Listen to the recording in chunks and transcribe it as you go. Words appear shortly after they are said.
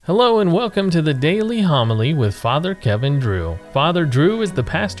Hello and welcome to the Daily Homily with Father Kevin Drew. Father Drew is the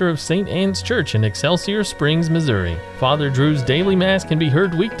pastor of St. Anne's Church in Excelsior Springs, Missouri. Father Drew's daily mass can be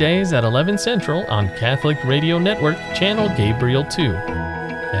heard weekdays at 11 Central on Catholic Radio Network, channel Gabriel 2.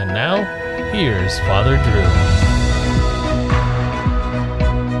 And now, here's Father Drew.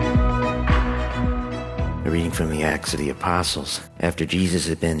 A reading from the Acts of the Apostles. After Jesus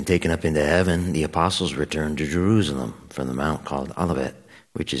had been taken up into heaven, the apostles returned to Jerusalem from the mount called Olivet,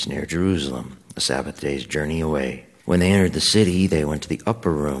 which is near Jerusalem, a Sabbath day's journey away. When they entered the city, they went to the upper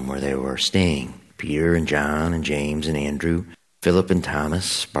room where they were staying. Peter and John and James and Andrew, Philip and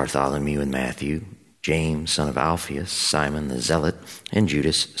Thomas, Bartholomew and Matthew, James, son of Alphaeus, Simon the Zealot, and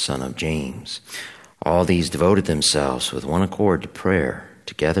Judas, son of James. All these devoted themselves with one accord to prayer,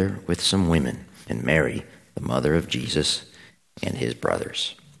 together with some women, and Mary, the mother of Jesus, and his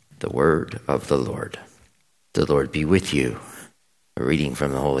brothers. The word of the Lord. The Lord be with you. A reading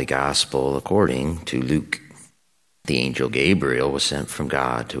from the Holy Gospel according to Luke. The angel Gabriel was sent from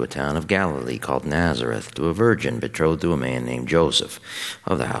God to a town of Galilee called Nazareth to a virgin betrothed to a man named Joseph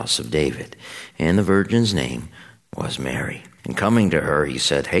of the house of David. And the virgin's name was Mary. And coming to her, he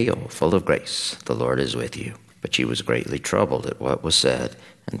said, "Hail, full of grace, the Lord is with you." But she was greatly troubled at what was said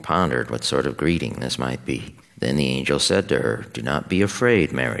and pondered what sort of greeting this might be. Then the angel said to her, "Do not be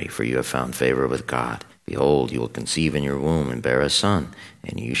afraid, Mary, for you have found favor with God. Behold, you will conceive in your womb and bear a son,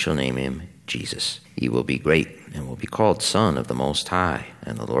 and you shall name him Jesus. He will be great and will be called Son of the Most High,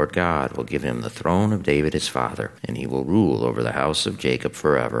 and the Lord God will give him the throne of David his father, and he will rule over the house of Jacob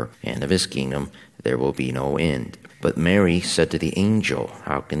forever, and of his kingdom there will be no end." But Mary said to the angel,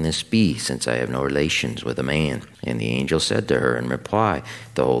 "How can this be, since I have no relations with a man?" And the angel said to her in reply,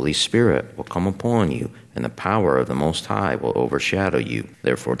 "The Holy Spirit will come upon you, and the power of the Most High will overshadow you.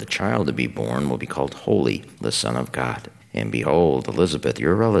 Therefore the child to be born will be called Holy, the Son of God. And behold, Elizabeth,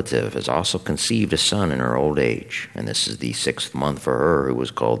 your relative, has also conceived a son in her old age, and this is the 6th month for her who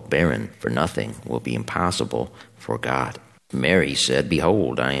was called barren, for nothing will be impossible for God." Mary said,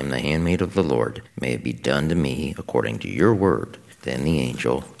 "Behold, I am the handmaid of the Lord. May it be done to me according to your word." Then the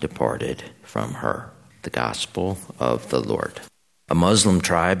angel departed from her. The Gospel of the Lord. A Muslim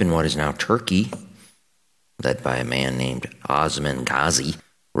tribe in what is now Turkey, led by a man named Osman Ghazi,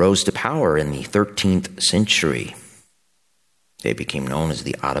 rose to power in the 13th century. They became known as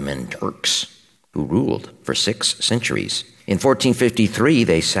the Ottoman Turks, who ruled for 6 centuries. In 1453,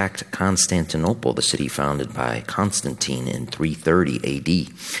 they sacked Constantinople, the city founded by Constantine in 330 AD.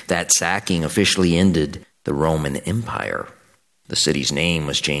 That sacking officially ended the Roman Empire. The city's name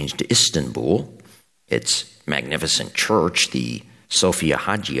was changed to Istanbul. Its magnificent church, the Sophia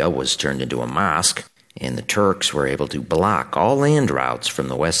Hagia, was turned into a mosque, and the Turks were able to block all land routes from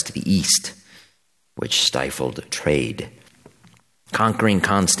the west to the east, which stifled trade. Conquering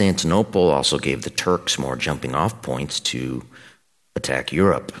Constantinople also gave the Turks more jumping-off points to attack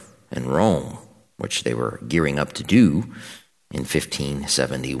Europe and Rome, which they were gearing up to do in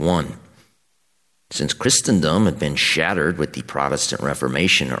 1571. Since Christendom had been shattered with the Protestant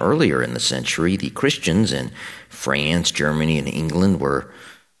Reformation earlier in the century, the Christians in France, Germany, and England were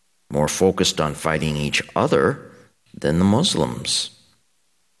more focused on fighting each other than the Muslims.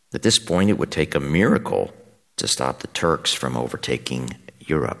 At this point, it would take a miracle to stop the Turks from overtaking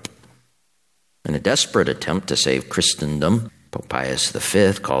Europe. In a desperate attempt to save Christendom, Pope Pius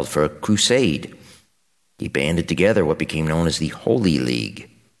V called for a crusade. He banded together what became known as the Holy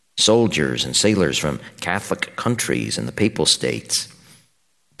League, soldiers and sailors from Catholic countries and the Papal States.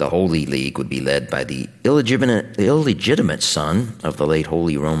 The Holy League would be led by the illegitimate son of the late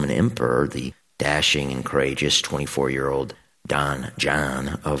Holy Roman Emperor, the dashing and courageous 24-year-old Don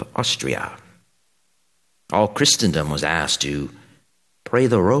John of Austria. All Christendom was asked to pray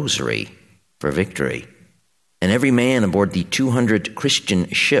the rosary for victory. And every man aboard the 200 Christian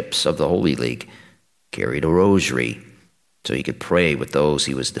ships of the Holy League carried a rosary so he could pray with those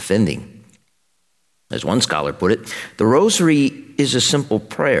he was defending. As one scholar put it, the rosary is a simple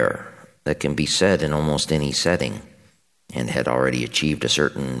prayer that can be said in almost any setting and had already achieved a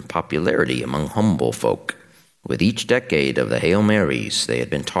certain popularity among humble folk. With each decade of the Hail Marys, they had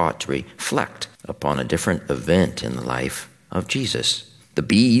been taught to reflect upon a different event in the life of Jesus. The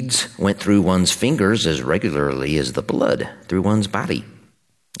beads went through one's fingers as regularly as the blood through one's body,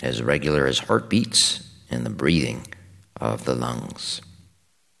 as regular as heartbeats and the breathing of the lungs.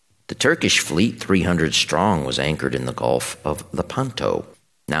 The Turkish fleet, 300 strong, was anchored in the Gulf of Lepanto,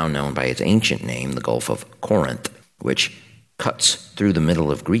 now known by its ancient name, the Gulf of Corinth, which cuts through the middle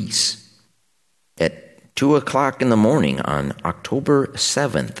of Greece. At 2 o'clock in the morning on October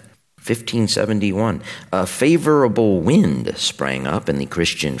 7th, 1571, a favorable wind sprang up and the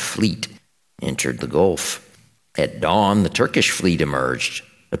Christian fleet entered the Gulf. At dawn, the Turkish fleet emerged,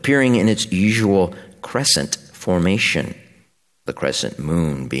 appearing in its usual crescent formation, the crescent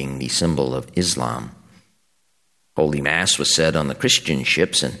moon being the symbol of Islam. Holy Mass was said on the Christian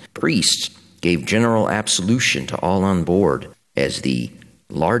ships, and priests gave general absolution to all on board as the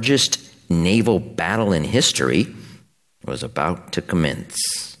largest naval battle in history was about to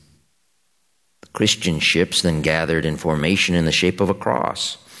commence. The Christian ships then gathered in formation in the shape of a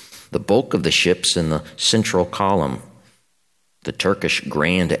cross, the bulk of the ships in the central column. The Turkish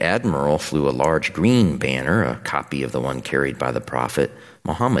Grand Admiral flew a large green banner, a copy of the one carried by the Prophet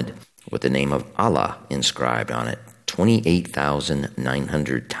Muhammad, with the name of Allah inscribed on it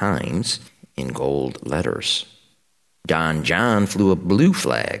 28,900 times in gold letters. Don John flew a blue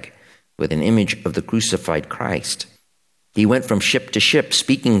flag with an image of the crucified Christ. He went from ship to ship,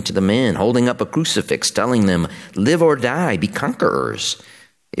 speaking to the men, holding up a crucifix, telling them, "Live or die, be conquerors.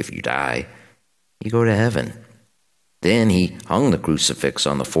 If you die, you go to heaven." Then he hung the crucifix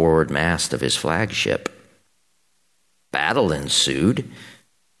on the forward mast of his flagship. Battle ensued,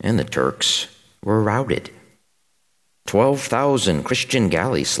 and the Turks were routed. 12,000 Christian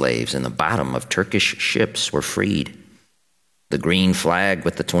galley slaves in the bottom of Turkish ships were freed. The green flag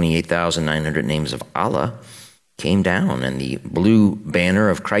with the 28,900 names of Allah came down, and the blue banner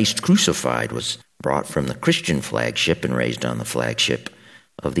of Christ crucified was brought from the Christian flagship and raised on the flagship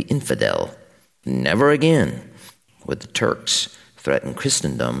of the infidel. Never again would the Turks threaten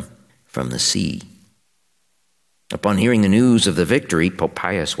Christendom from the sea. Upon hearing the news of the victory, Pope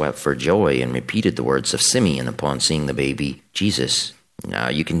Pius wept for joy and repeated the words of Simeon upon seeing the baby Jesus. "Now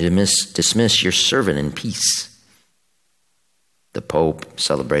you can dismiss your servant in peace." The Pope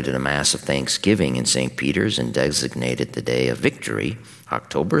celebrated a Mass of Thanksgiving in St. Peter's and designated the day of victory,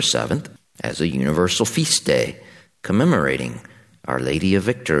 October 7th, as a universal feast day, commemorating Our Lady of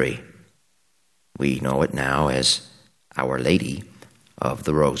Victory. We know it now as Our Lady of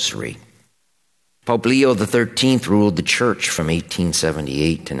the Rosary. Pope Leo XIII ruled the Church from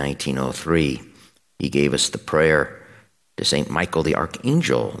 1878 to 1903. He gave us the prayer to St. Michael the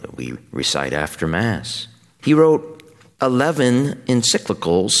Archangel that we recite after Mass. He wrote 11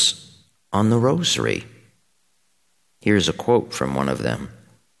 encyclicals on the Rosary. Here's a quote from one of them.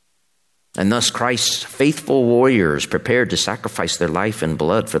 "And thus Christ's faithful warriors, prepared to sacrifice their life and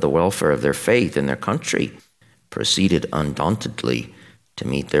blood for the welfare of their faith and their country, proceeded undauntedly to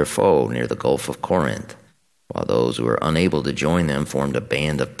meet their foe near the Gulf of Corinth, while those who were unable to join them formed a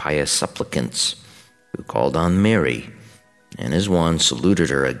band of pious supplicants who called on Mary, and as one saluted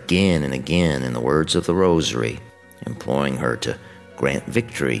her again and again in the words of the Rosary, imploring her to grant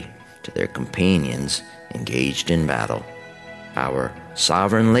victory to their companions engaged in battle. Our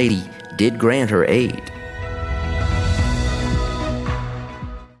Sovereign Lady did grant her aid,